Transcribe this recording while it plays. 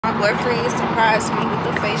boyfriend surprised me with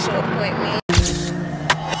a facial appointment.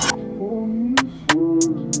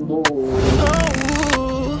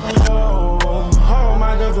 Oh,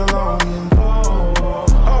 my girls belonging.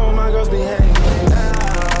 Oh, my girls be hanging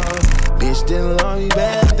out. Bitch didn't love me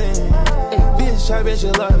back then. Bitch, I bet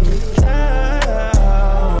you love me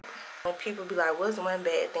now. When people be like, what's one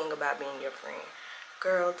bad thing about being your friend?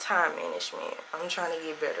 Girl, time management. I'm trying to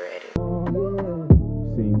get better at it.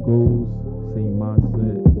 Same goals, same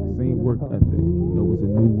mindset, same work ethic. You know, it's a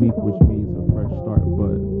new week, which means a fresh start,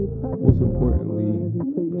 but most importantly,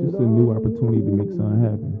 just a new opportunity to make something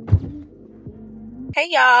happen. Hey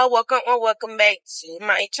y'all, welcome or welcome back to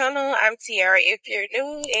my channel. I'm Tierra if you're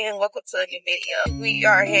new, and welcome to a new video. We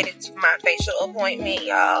are headed to my facial appointment,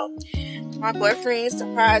 y'all. My boyfriend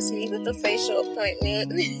surprised me with a facial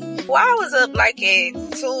appointment. Well, I was up like at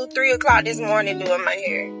 2, 3 o'clock this morning doing my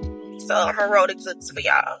hair. So I'm gonna roll the clips for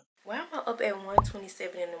y'all. Why am I up at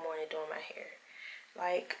 1:27 in the morning doing my hair?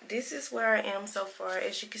 Like, this is where I am so far.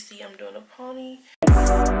 As you can see, I'm doing a pony.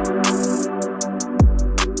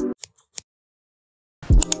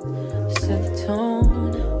 Set the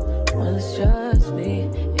tone when it's just me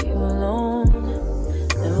and you alone.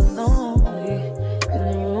 Never lonely in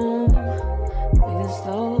the room. Breathing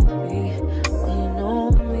slowly when you know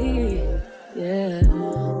me. Yeah,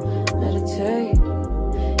 meditate.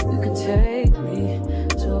 You can take me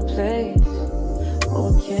to a place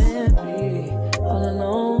where we can't be all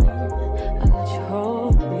alone. I let you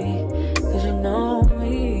hold me 'cause you know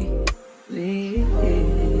me.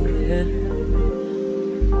 Yeah.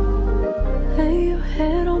 Lay your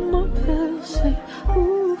head on my pillow, say,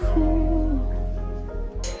 ooh, ooh.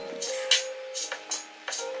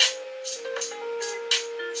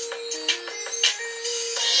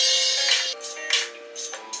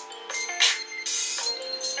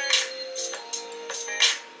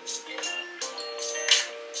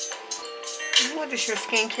 What does your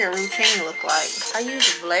skincare routine look like? I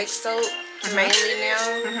use black soap mainly now,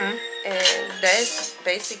 and that's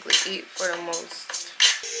basically it for the most.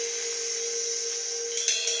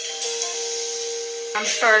 I'm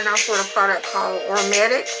starting off with a product called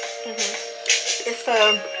Ormetic. It's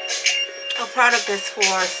a product that's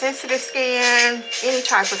for sensitive skin, any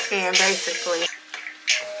type of skin basically.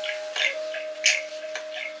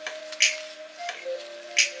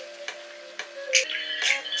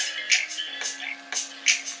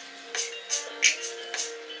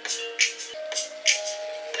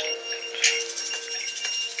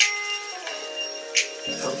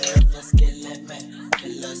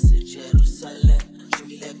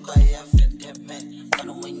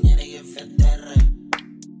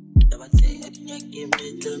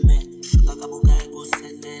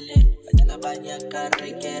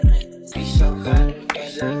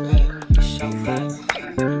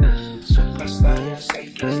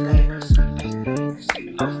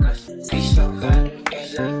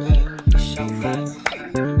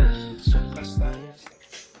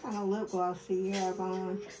 What kind of lip gloss do you have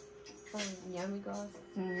on? Yummy gloss.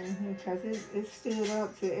 Because it stood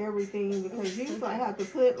up to everything, because usually I have to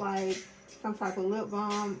put like some type of lip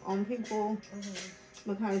balm on people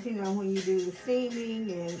because, you know, when you do the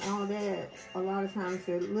steaming and all that, a lot of times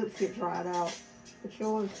their lips get dried out, but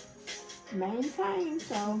yours maintain,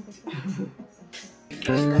 so.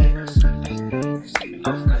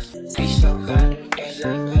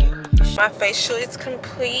 My facial is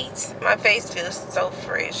complete. My face feels so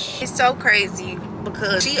fresh. It's so crazy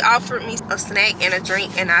because she offered me a snack and a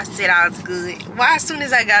drink and I said I was good. Why, as soon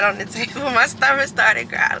as I got on the table, my stomach started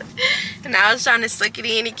growling. And I was trying to suck it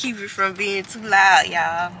in and keep it from being too loud,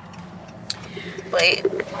 y'all. But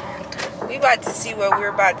we about to see where we're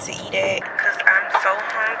about to eat at because I'm so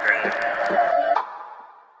hungry.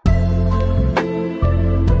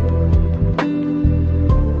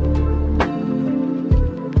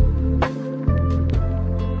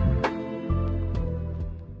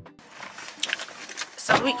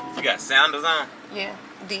 So you got sounders on? Yeah,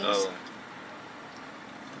 these. Oh.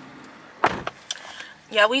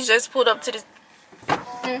 Yeah, we just pulled up to this.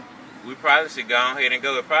 We probably should go ahead and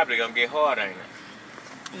go. It's probably gonna get hard, ain't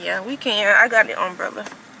it? Yeah, we can. I got the umbrella.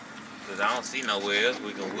 Cause I don't see nowhere else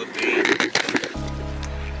we can whoop in.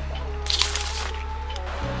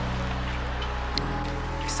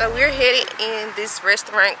 So we're headed in this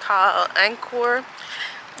restaurant called Encore.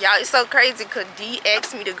 Y'all, it's so crazy because D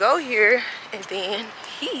asked me to go here, and then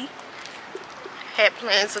he had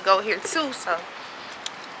plans to go here too. So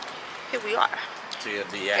here we are.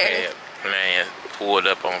 TLD, I had plans pulled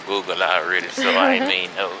up on Google already, so I ain't mean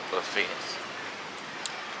no offense.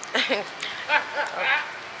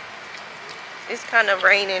 It's kind of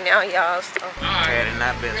raining now, y'all. So. Had it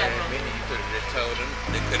not been that many, you could have just told them.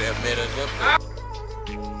 They could have met us up there.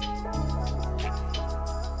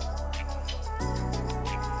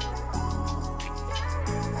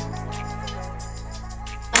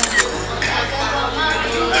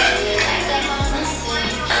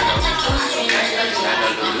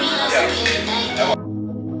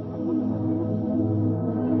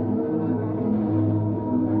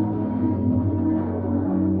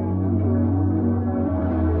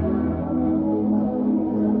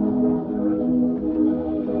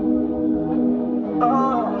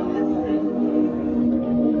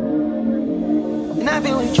 And I've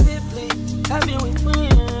been with triplets, I've been with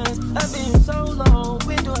friends, I've been so long,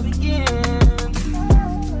 where do I begin?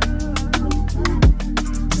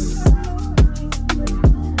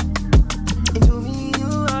 And to me, you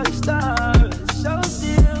are the stars, so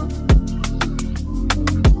still.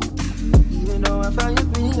 Even though I found your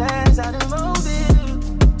pretty glass out of mobile.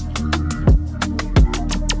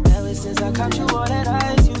 Ever since I caught you all that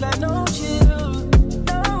ice, you got no chill,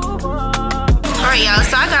 no more. Alright, y'all,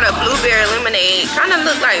 so I got a blueberry lemonade. Kind of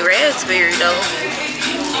look like raspberry, though.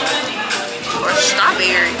 Or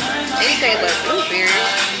strawberry. Anything but blueberry.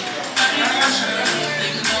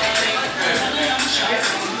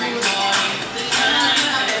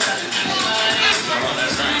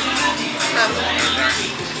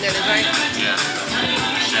 That is right? Yeah.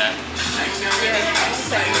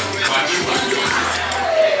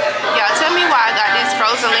 Y'all, tell me why I got this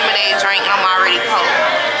frozen lemonade drink and I'm already cold.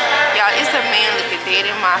 Y'all, it's a man looking dead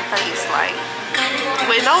in my face, like,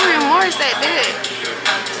 with no remorse at that.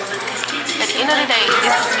 At the end of the day,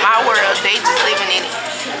 this is my world. They just living in it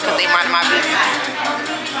because they mind my business.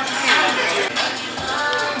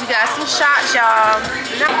 We got some shots, y'all.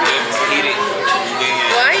 Get it.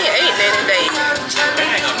 Well, I ain't ate that today. That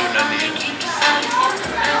ain't gonna do nothing.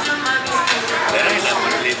 That ain't nothing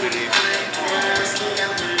but a little bit.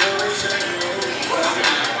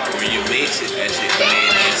 When you mix it, that shit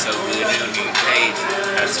blend in so good, they don't even taste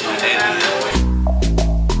how sweet that is.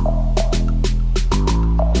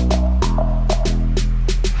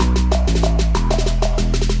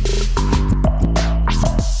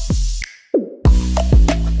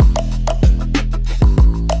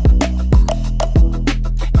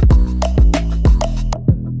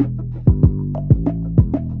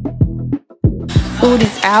 Food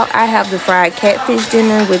is out. I have the fried catfish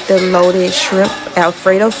dinner with the loaded shrimp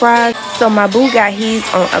Alfredo fries. So my boo got his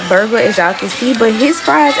on a burger, as y'all can see, but his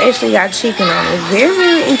fries actually got chicken on it. Very,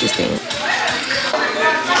 very interesting. You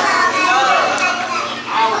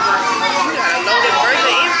got a loaded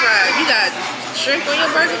burger and fries. You got shrimp on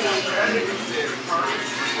your burger?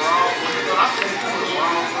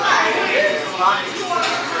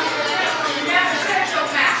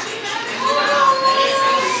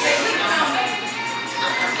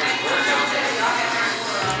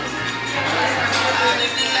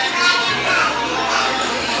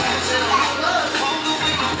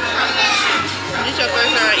 This your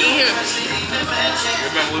first time eating here?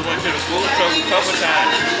 Remember, we went to the food truck a couple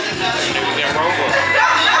times. And it was in Roebuck.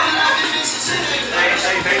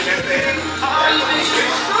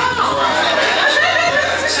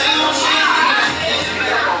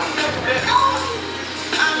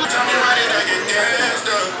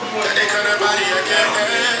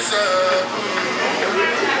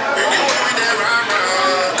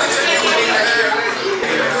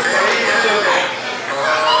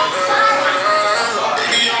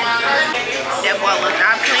 That boy was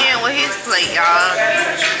not playing with his plate, y'all.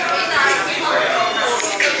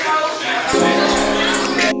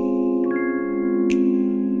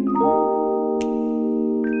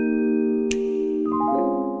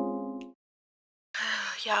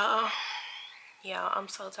 Y'all, I'm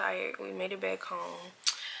so tired. We made it back home.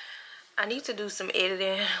 I need to do some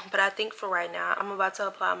editing, but I think for right now, I'm about to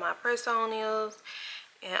apply my press-on nails,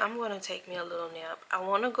 and I'm going to take me a little nap. I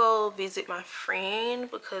want to go visit my friend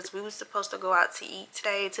because we were supposed to go out to eat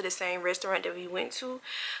today to the same restaurant that we went to,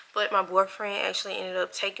 but my boyfriend actually ended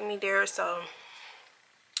up taking me there, so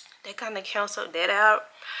they kind of canceled that out.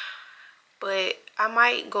 But I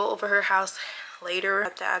might go over her house later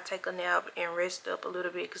after I take a nap and rest up a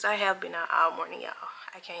little bit because I have been out all morning, y'all.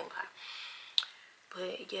 I can't lie.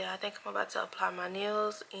 But yeah, I think I'm about to apply my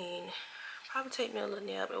nails and probably take me a little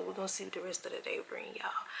nap, and we're gonna see what the rest of the day bring,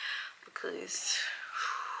 y'all, because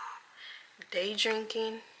day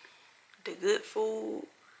drinking, the good food,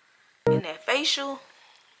 and that facial,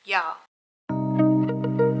 y'all.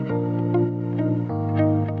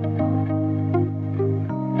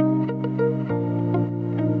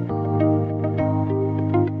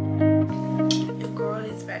 Your girl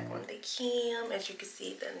is back on the cam. As you can see,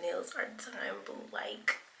 see the nails are done, boo.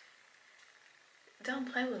 Like,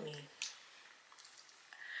 don't play with me.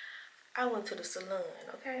 I went to the salon,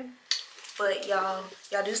 okay? But y'all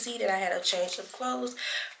do see that I had a change of clothes.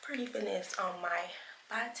 Pretty finesse on my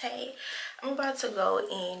latte. I'm about to go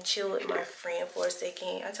and chill with my friend for a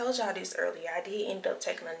second. I told y'all this earlier. I did end up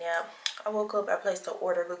taking a nap. I woke up, I placed an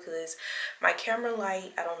order because my camera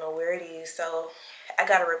light, I don't know where it is. So I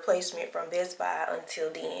got a replacement from Best Buy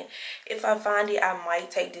until then. If I find it, I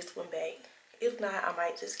might take this one back. If not, I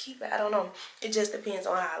might just keep it. I don't know. It just depends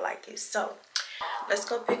on how I like it. So let's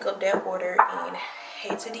go pick up that order and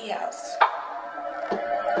head to the house.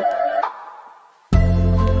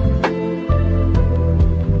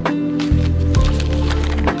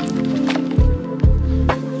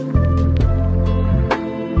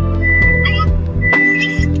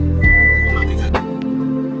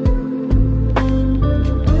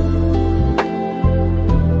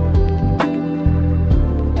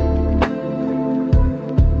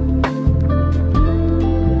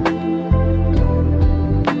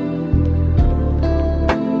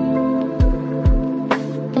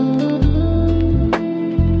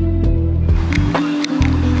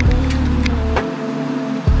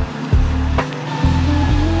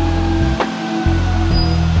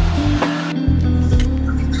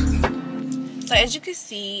 As you can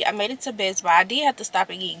see, I made it to Best Buy. I did have to stop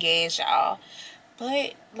and get gas, y'all.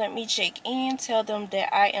 But let me check in, tell them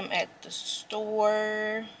that I am at the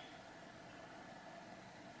store.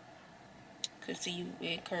 Could see you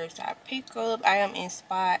with curbside pickup. I am in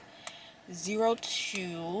spot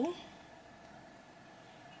 02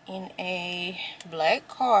 in a black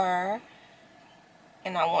car.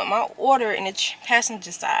 And I want my order in the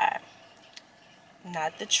passenger side,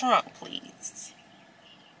 not the trunk, please.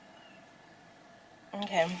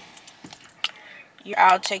 Okay, you're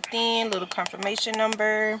all checked in, little confirmation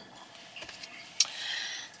number.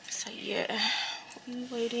 So yeah, we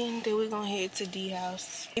waiting, then we're gonna head to D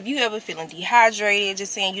house. If you ever feeling dehydrated,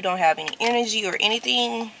 just saying you don't have any energy or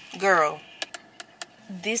anything, girl,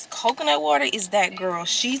 this coconut water is that girl.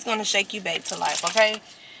 She's gonna shake you back to life, okay?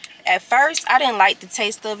 At first, I didn't like the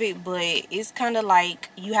taste of it, but it's kind of like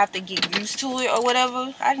you have to get used to it or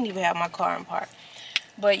whatever. I didn't even have my car in park.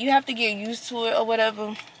 But you have to get used to it or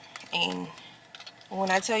whatever. And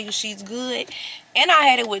when I tell you she's good. And I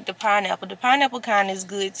had it with the pineapple. The pineapple kind is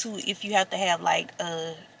good too if you have to have like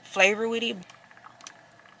a flavor with it.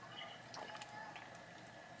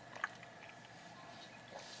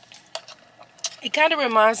 It kind of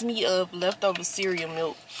reminds me of leftover cereal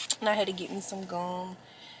milk. And I had to get me some gum.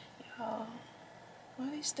 Y'all, why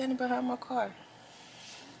are they standing behind my car?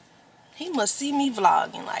 He must see me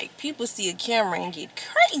vlogging. Like, people see a camera and get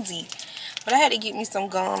crazy. But I had to get me some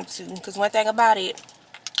gum too. Because one thing about it,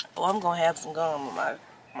 oh, I'm going to have some gum in my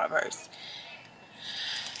purse.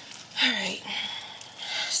 Alright.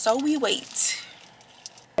 So we wait.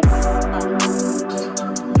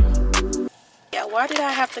 Yeah, why did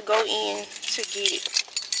I have to go in to get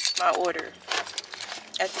my order?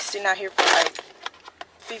 After sitting out here for like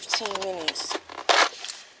 15 minutes.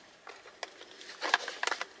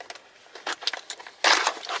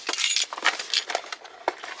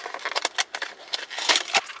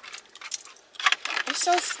 It's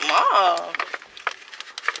so small.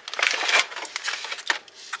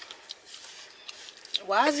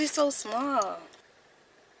 Why is it so small?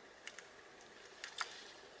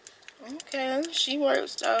 Okay, she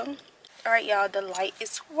works though. Alright, y'all, the light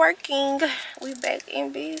is working. We back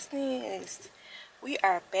in business. We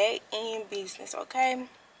are back in business, okay?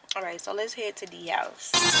 Alright, so let's head to the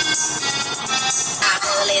house.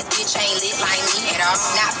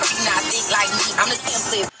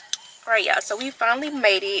 Alright, y'all, so we finally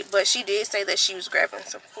made it, but she did say that she was grabbing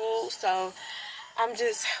some food, so I'm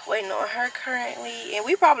just waiting on her currently. And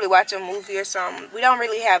we probably watch a movie or something. We don't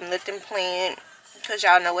really have nothing planned because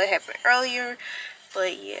y'all know what happened earlier.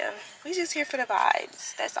 But yeah, we just here for the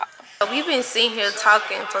vibes. That's all. So we've been sitting here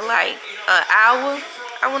talking for like an hour,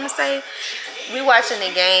 I want to say. We watching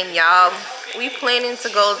the game, y'all. We planning to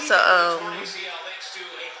go to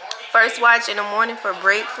first watch in the morning for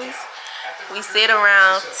breakfast. We said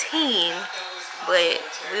around 10, but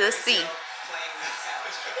we'll see.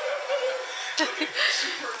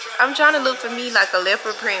 I'm trying to look for me like a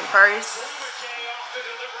leopard print purse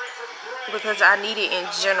because I need it in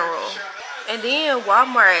general. And then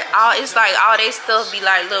Walmart, it's like all they stuff be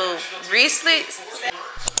like little wristlets.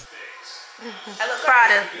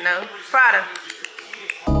 Prada, no, Prada.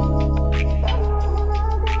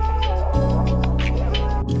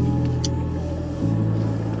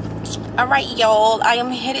 Alright, y'all, I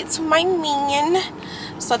am headed to my man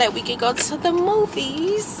so that we can go to the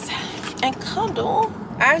movies. and cuddle.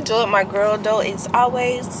 I enjoyed my girl though, as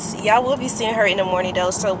always. Y'all will be seeing her in the morning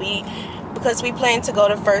though, so because we plan to go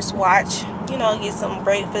to First Watch, you know, get some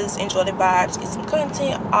breakfast, enjoy the vibes, get some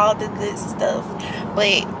content, all the good stuff.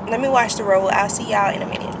 But let me watch the road. I'll see y'all in a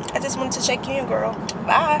minute. I just wanted to check in, girl.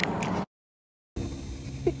 Bye.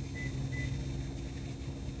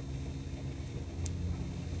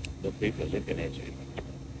 The people looking at you.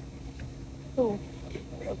 Who?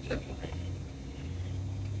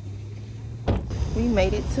 We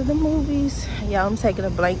made it to the movies. Y'all, I'm taking a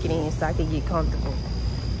blanket in so I can get comfortable.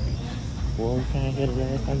 Well, we can't get a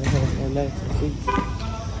last time to have no legs and feet.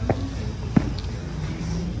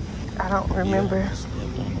 I don't remember.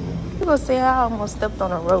 You gonna say I almost stepped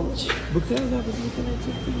on a roach? Because I was looking at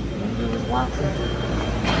your feet and you was walking.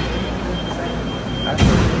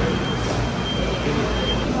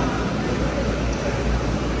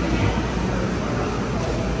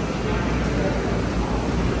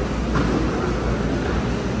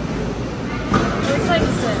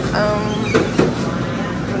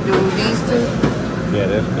 Do these two? Yeah,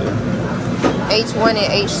 that's good. H1 and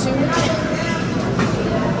H2.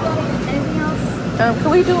 Anything else? Can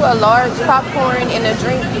we do a large popcorn and a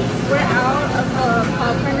drink? We're out of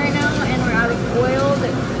popcorn right now, and we're out of oil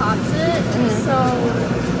that pops it. So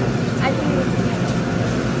I think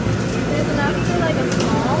there's enough for like a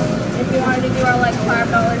small. If you wanted to do our like $5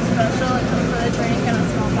 special, it comes with a drink and a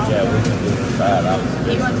small popcorn. Yeah, we can do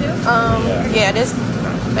 $5. You want to? Yeah, this.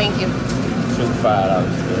 Thank you. $5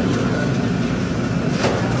 special.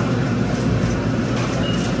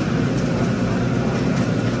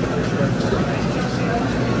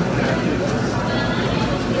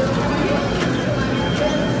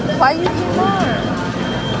 Why you keep mine?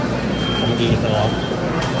 I'm gonna give you some more.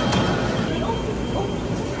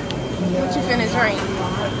 What you finna drink? I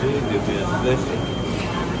did give you a slushy.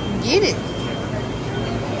 Get it.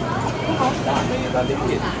 Stop me if I did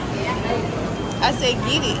get it. I said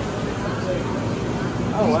get it.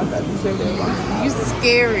 Oh, I thought you said that. You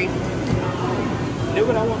scary. Do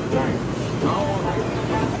what I want to drink. I don't want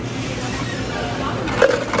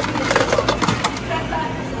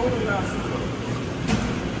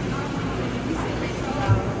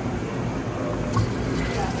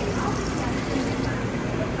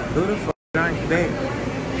Who the fuck drank that?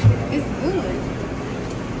 It's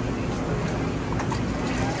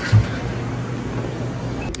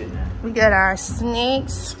good. We got our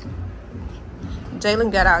snacks.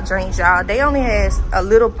 Jalen got our drinks, y'all. They only had a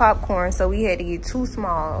little popcorn, so we had to get 2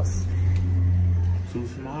 smalls. Too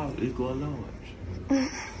small equal a large.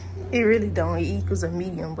 It really don't. It equals a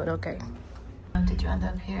medium, but okay. How did you end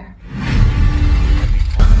up here?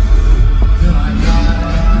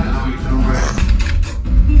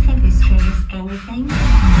 You think this changes anything?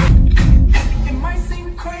 It might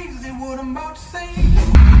seem crazy what I'm about to say.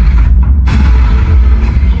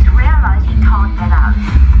 He's realized he can't get out.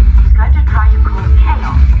 He's going to try to cause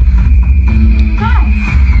chaos. Dad,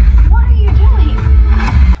 what are you doing?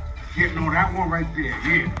 Yeah, no, that one right there.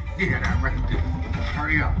 Yeah, that right there.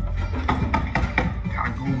 Hurry up.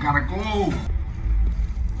 Gotta go.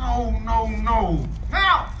 No.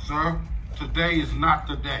 Now! Sir, today is not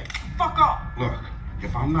the day. Fuck up! Look,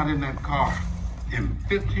 if I'm not in that car in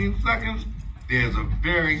 15 seconds, there's a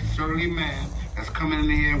very surly man that's coming in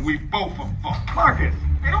here and we both are fucked. Marcus,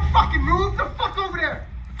 hey, don't fucking move. The fuck over there.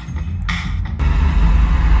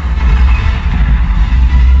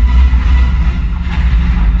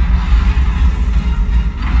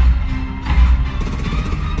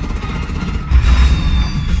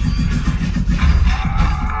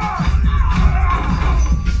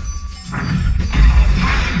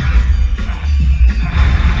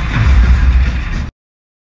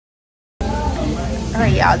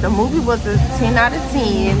 Alright, y'all, the movie was a 10 out of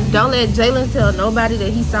 10. Don't let Jalen tell nobody that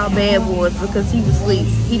he saw Bad Boys because he was asleep.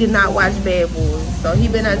 He did not watch Bad Boys. So he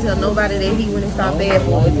better not tell nobody that he went and saw Bad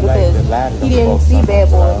Boys because he didn't see Bad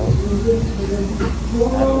Boys. I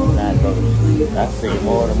did not go to sleep. I seen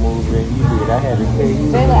more of the movies than you did. I had to tell you.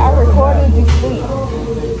 Jalen, I recorded you sleep.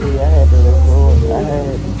 I had to record. I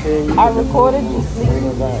had to tell you. I recorded you sleep.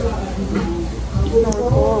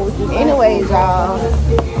 Anyways, y'all.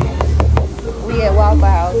 We at Waffle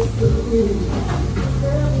House.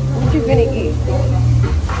 What you finna get?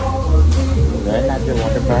 I just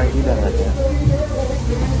want to burn you down right there.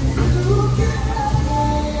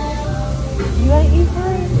 You ain't eat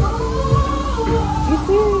free? You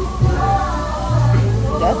serious?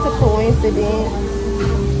 That's a coincidence.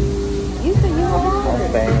 You said you want I'm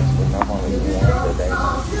fasting. I'm only eating once a day.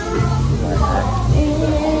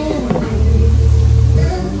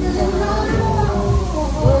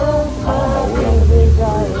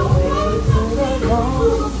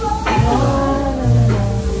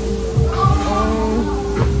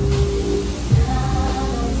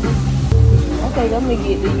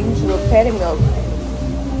 the usual patty milk.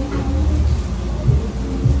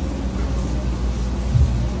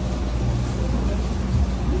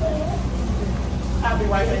 I'll be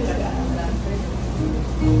right back.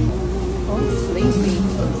 I'm sleepy.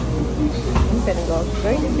 I'm gonna go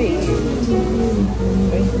straight to bed.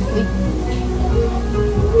 Straight to sleep.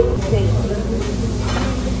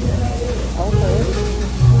 Okay.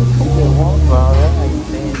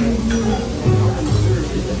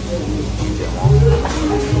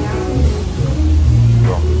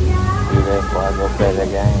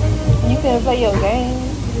 You can play your game.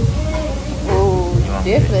 Oh,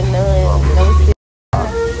 definitely none. No sleep.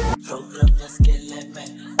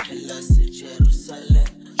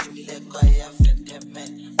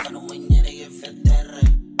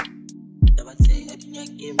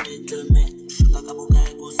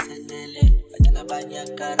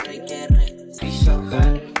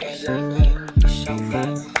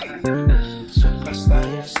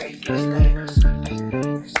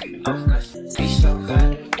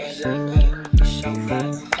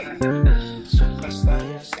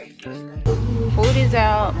 Food is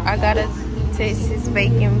out. I got a Texas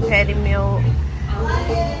bacon patty milk.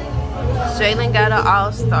 Jalen got an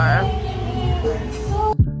all-star.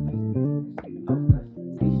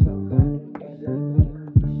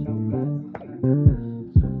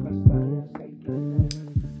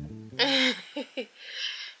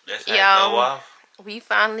 Y'all, we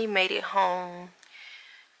finally made it home.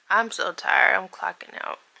 I'm so tired. I'm clocking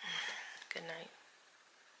out. Good night.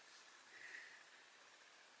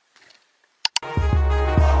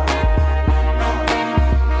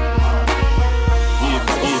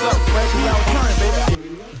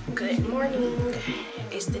 Good morning.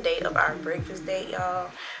 It's the day of our breakfast date,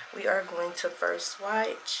 y'all. We are going to First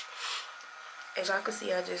Watch. As y'all can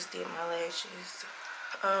see, I just did my lashes.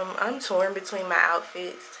 I'm torn between my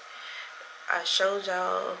outfits. I showed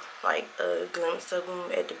y'all like a glimpse of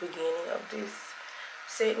them at the beginning of this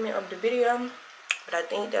segment of the video, but I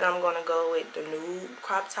think that I'm gonna go with the nude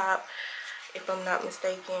crop top. If I'm not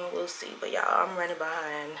mistaken, we'll see. But y'all, I'm running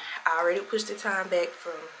behind. I already pushed the time back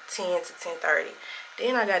from 10 to 10:30.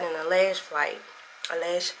 Then I got in a lash fight.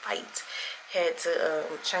 Had to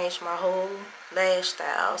change my whole lash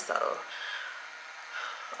style. So,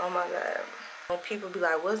 oh my God. When people be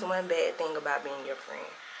like, what's one bad thing about being your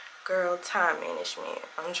friend? Girl, time management.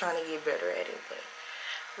 I'm trying to get better at it, but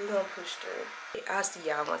we're gonna push through. I'll see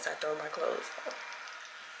y'all once I throw my clothes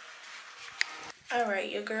on.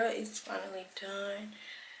 Alright, your girl is finally done.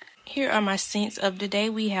 Here are my scents of the day.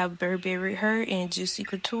 We have Burberry Her and Juicy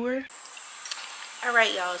Couture.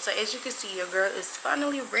 Alright, y'all, so as you can see, your girl is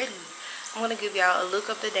finally ready. I'm gonna give y'all a look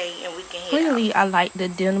of the day and we can head Clearly, out. I like the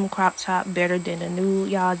denim crop top better than the nude,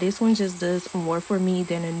 y'all. This one just does more for me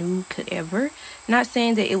than a nude could ever. Not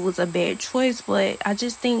saying that it was a bad choice, but I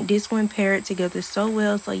just think this one paired together so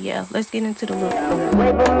well. So yeah, let's get into the look.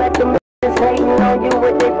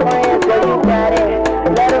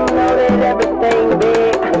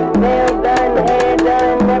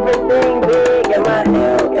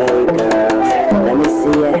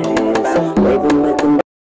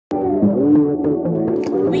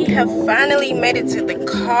 We have finally made it to the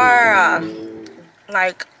car.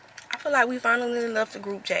 Like, I feel like we finally left the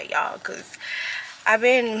group chat, y'all, because I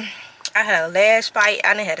had a lash fight,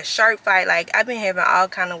 I done had a shirt fight. Like, I've been having all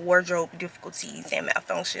kind of wardrobe difficulties and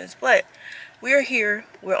malfunctions, but we're here.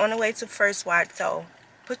 We're on the way to First Watch, so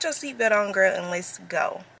put your seatbelt on, girl, and let's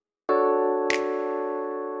go.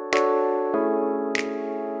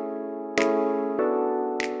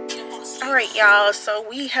 Alright, y'all, so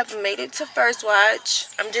we have made it to First Watch.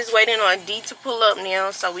 I'm just waiting on D to pull up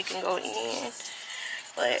now so we can go in.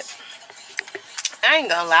 But I ain't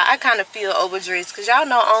gonna lie, I kind of feel overdressed because y'all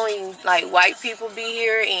know only like white people be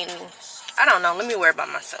here, and I don't know. Let me worry about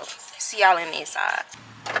myself. See y'all in the inside.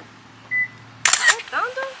 That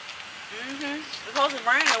thunder? It's supposed to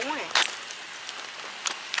rain or when?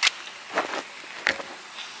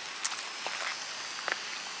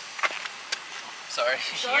 Sorry.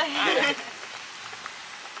 Is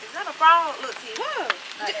that a problem? Look, see. Whoa.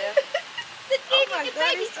 Right there. Oh my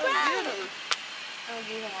God, it's so little.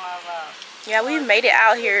 Yeah, we made it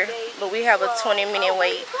out here, but we have a 20-minute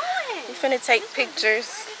wait. We finna take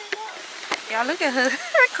pictures. Y'all, look at her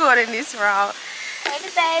recording this raw. Hey,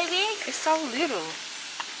 baby. It's so little.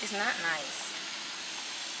 It's not nice.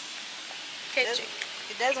 Catch it.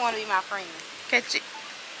 It doesn't want to be my friend. Catch it.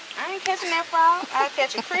 I ain't catching that frog. I'll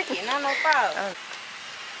catch a cricket, not no frog.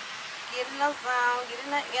 Get in the zone, get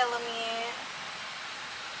in the element.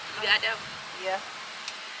 You got that? Yeah.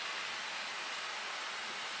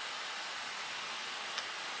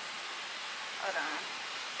 Hold on.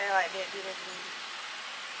 Stay like that, do that, do that.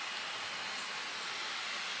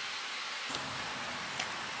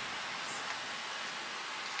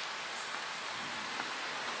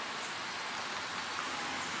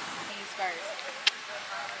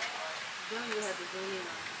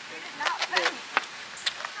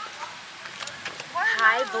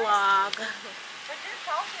 Hi vlog.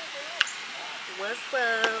 What's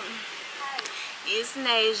up? It's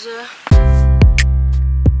Nasia.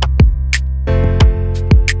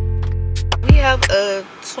 We have a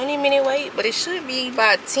 20-minute wait, but it should be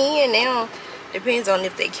about 10 now. Depends on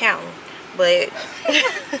if they count. But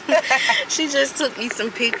she just took me some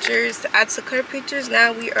pictures. I took her pictures.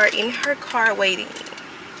 Now we are in her car waiting.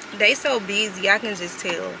 They so busy, I can just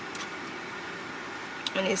tell.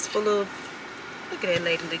 And it's full of, look at that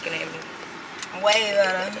lady looking at me. Wait,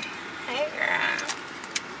 hey girl.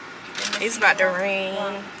 It's about to rain.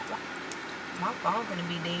 My phone gonna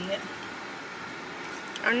be dead.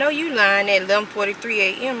 I know you lying at 11:43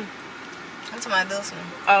 a.m. I'm talking about this one.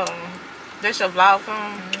 Oh, that's your vlog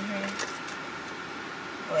phone?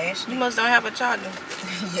 Well, actually, You must don't have a charger.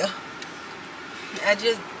 yeah.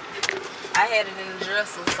 I had it in the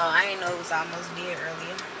dresser, so I didn't know it was almost dead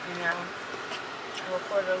earlier. You know, I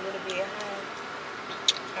recorded a little bit at home.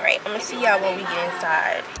 All right, I'm gonna see y'all when we get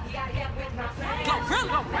inside.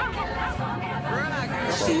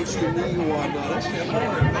 So what you need, you want that shit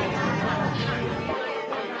hard.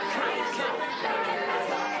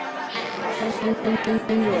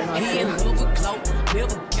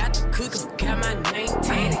 Never got to cook, got my name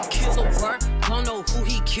tatted. Kill a word, don't know who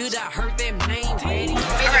he killed. I heard that name. Alright,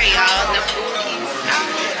 y'all, the food is out.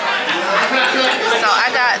 So I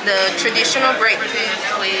got the traditional breakfast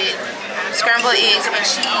with scrambled eggs with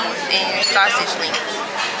cheese and sausage links.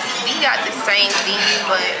 We got the same thing,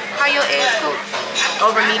 but how your eggs cook?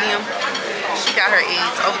 Over medium. She got her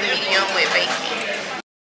eggs over medium with bacon.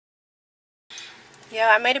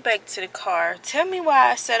 Yeah, I made it back to the car. Tell me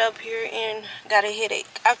why I sat up here and got a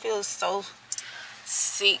headache. I feel so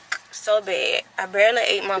sick, so bad. I barely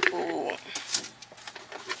ate my food.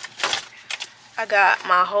 I got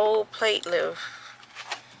my whole plate left.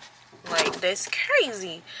 Like, that's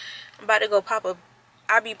crazy. I'm about to go pop a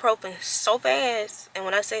ibuprofen so fast. And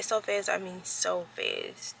when I say so fast, I mean so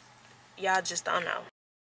fast. Y'all just don't know.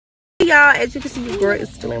 Y'all, as you can see, your girl is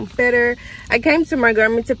feeling better. I came to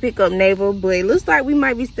Montgomery to pick up Naval, but it looks like we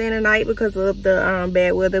might be staying the night because of the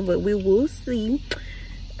bad weather, but we will see.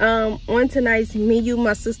 On tonight's menu,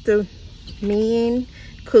 my sister Min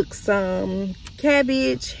cooked some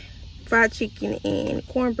cabbage, fried chicken, and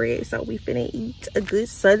cornbread. So we finna eat a good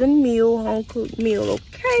southern meal, home cooked meal,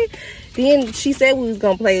 okay? Then she said we was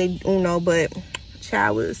gonna play Uno, but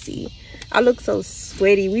child, we'll see. I look so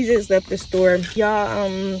sweaty. We just left the store.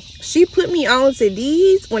 Y'all, she put me on to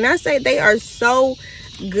these. When I say they are so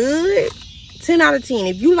good, 10 out of 10.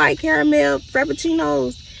 If you like caramel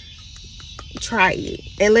frappuccinos, try it.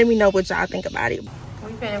 And let me know what y'all think about it.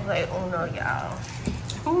 We finna play Uno, y'all.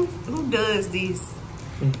 Who does this?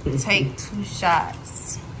 Take 2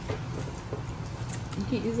 shots. You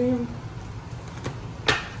keep using them?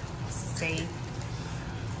 Safe.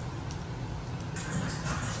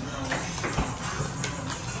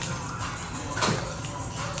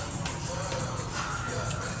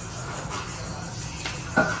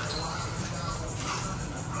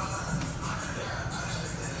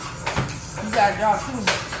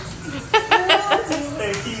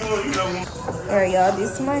 Alright, y'all,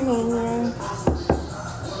 this is my hand.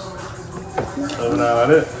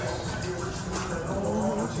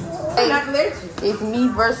 Hey, it's me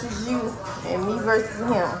versus you and me versus him.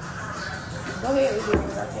 Go ahead with it.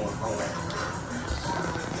 I can't play that.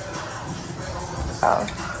 Oh.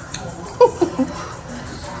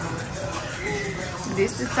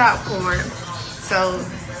 This is top corner. So,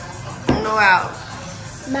 Uno out.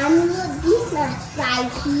 Mommy, look, these not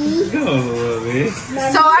spicy.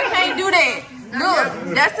 So I can't do that.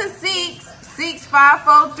 Look, that's a 6, 6, 5,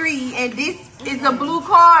 4, 3, and this is a blue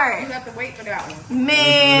card. You have to wait for that one.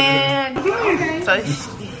 Man. Okay. So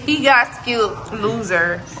he got skipped,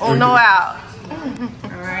 loser. Uno out.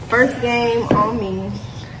 Alright. First game on me.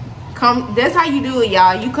 Come. That's how you do it,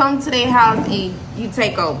 y'all. You come to their house and you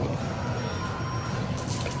take over.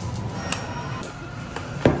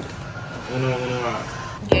 Uno out.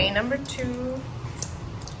 Game number 2.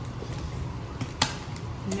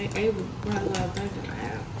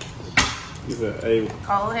 You said A.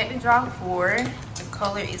 Cole had to draw 4. The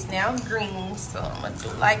color is now green, so I'm gonna do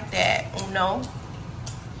like that. Uno.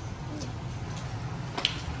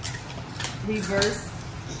 Reverse.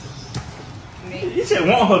 You should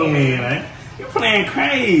want her to win, man. You're playing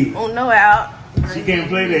crazy. Uno out. She can't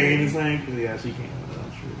play that anything. Yeah, she can't.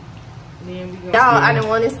 Y'all, I done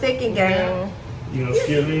won the second game. You gonna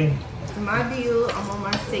skip me? My deal. I'm on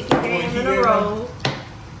my second game in a row.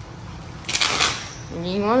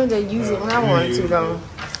 You wanted to use it when I wanted to, though.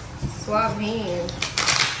 Swap hands.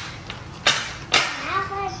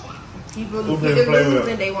 People get the news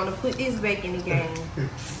and they want to put this back in the game.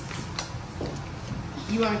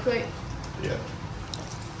 You want to cut? Yeah.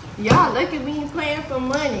 Y'all look at me playing for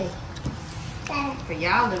money. For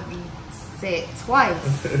y'all to be set twice.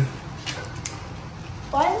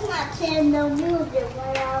 Why is not playing no music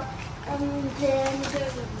without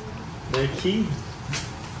They're key.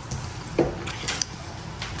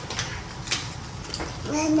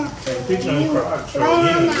 Why not Teach them to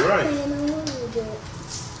cry.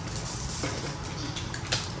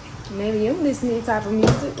 Maybe you don't listen to this type of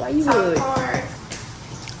music. Why you would? We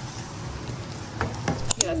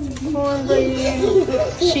got some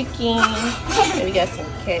cornbread, chicken, and we got some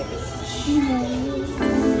cabbage.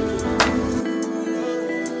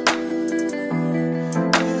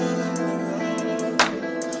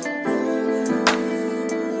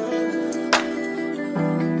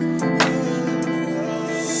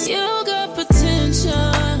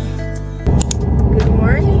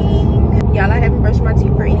 Y'all, I haven't brushed my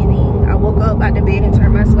teeth or anything. I woke up out the bed and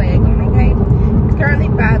turned my swag on, okay? It's currently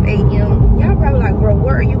 5 a.m. Y'all probably like, girl,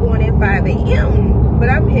 where are you going at 5 a.m.? But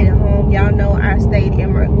I'm heading home. Y'all know I stayed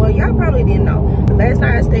in well, y'all probably didn't know. Last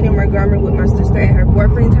night I stayed in Montgomery with my sister at her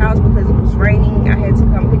boyfriend's house because it was raining. I had to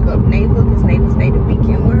come pick up Neighbor because Neighbor stayed the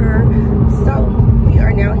weekend with her. So we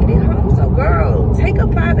are now headed home. So girl, take a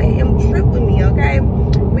 5 a.m. trip with me, okay?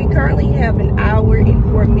 We currently have an hour and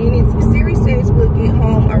 4 minutes. Siri says we'll get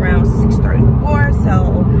home around 6:34.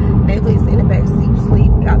 So Neighbor's in the back seat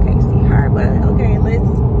sleep. Y'all can't see her, but okay, let's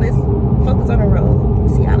focus on the road.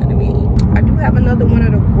 See y'all in a minute. I do have another one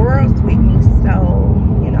of the girls with me, so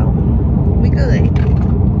you know, we good.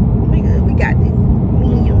 We good. We got this.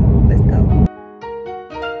 Me and you. Let's go.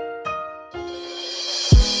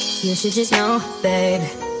 You should just know, babe.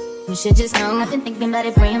 You should just know. I've been thinking about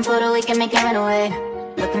it, praying for the weekend, make it run away.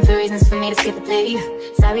 Looking for reasons for me to skip a play.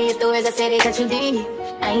 Sorry if the words I say they got you deep.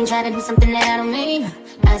 I ain't trying to do something that I don't mean.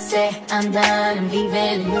 I say I'm done, I'm leaving,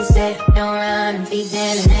 and you say don't run, I'm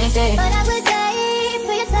leaving the next day. But I would die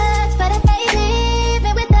for your touch, but if they leave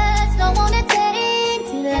it with us, don't wanna take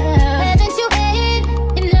to love. Haven't you had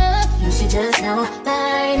enough? You should just know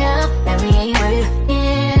by now that we ain't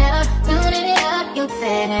working out. Tuning it up, you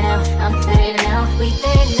fading out, I'm fading out, we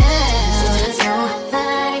fading out. You should just know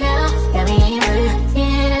by now that we ain't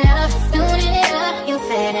working out. Tuning it up, you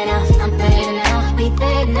fading out, I'm fading out, we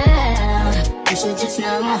fading out. You should just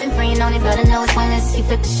know. I've been praying on it, but I know it's pointless. You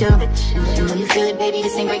fit the show. And when you feel it, baby,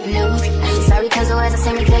 this ain't breaking news. I ain't sorry, cause otherwise I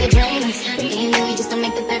say we play dreams. Me and you, just to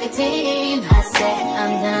make the perfect team. I said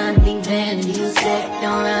I'm done leaving, and you said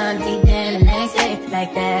don't run, leaving the next day.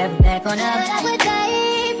 Like that, we're back on up. But I would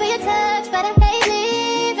die for your touch, but I hate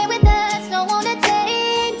leaving with us. Don't wanna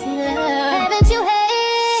take to love. Haven't you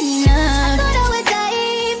had enough? I thought I would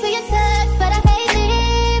die for your touch, but I hate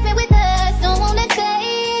leaving with us. Don't wanna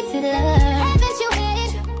take to love.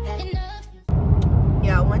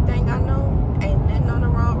 One thing I know, ain't nothing on the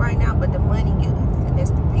road right now but the money getters, and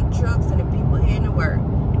that's the big trucks and the people heading to work.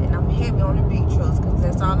 And I'm heavy on the big trucks because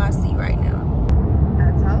that's all I see right now.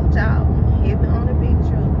 I told y'all, heavy on the big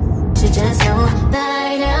trucks. Should just know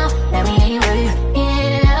by now that we ain't working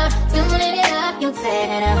out. Tuning it up, you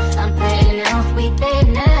fading out, I'm fading out, we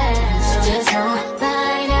fading out. Should just know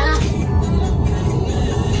by now.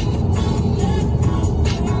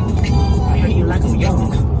 I hear you like I'm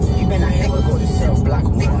young. You better not ever go to cell block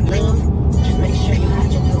one. Love, just make sure you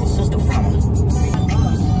hide your little sister from them.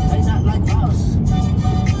 They not like us.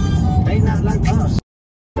 They not like us.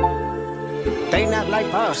 They not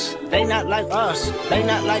like us. They not like us. They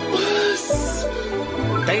not like us.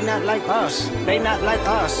 They not like us. They not like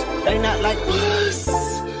us. They not like us.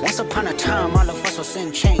 Once upon a time, all of us was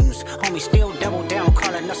in chains. Homie still double down,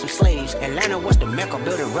 calling us some slaves. Atlanta was the mecca,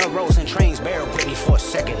 building railroads and trains. Bear with me for a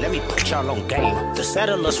second, let me put y'all on game. The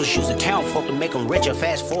settlers was using town folk to make them richer.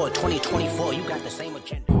 Fast forward 2024, you got the same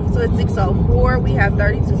agenda. So it's 6:04, we have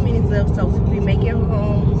 32 minutes left, so we will be making it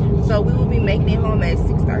home. So we will be making it home at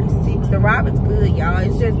 6:36. The ride is good, y'all.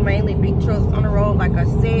 It's just mainly big trucks on the road, like I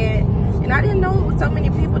said. And I didn't know it was so many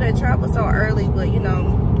people that travel so early, but you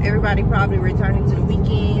know, everybody probably returning to the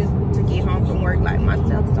weekends to get home from work like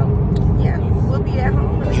myself. So yeah, we'll be at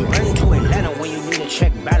home. You run to Atlanta when you need a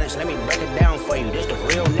check balance. Let me break it down for you. This the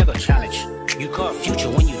real nigga challenge. You caught future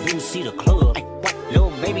when you didn't see the club. What?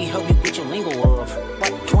 Little baby help you get your lingo off.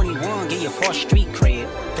 What? 21 get your 4th street cred.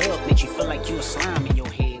 Thug makes you feel like you a slime in your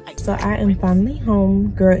head. So I am finally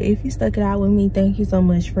home. Girl, if you stuck it out with me, thank you so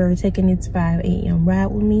much for taking this 5 a.m. ride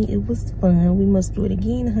with me. It was fun. We must do it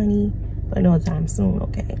again, honey. But no time soon,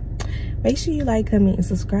 okay? Make sure you like, comment, and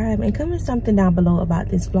subscribe. And comment something down below about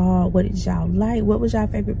this vlog. What did y'all like? What was y'all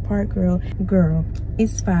favorite part, girl? Girl,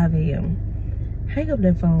 it's 5 a.m. hang up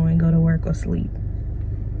that phone and go to work or sleep.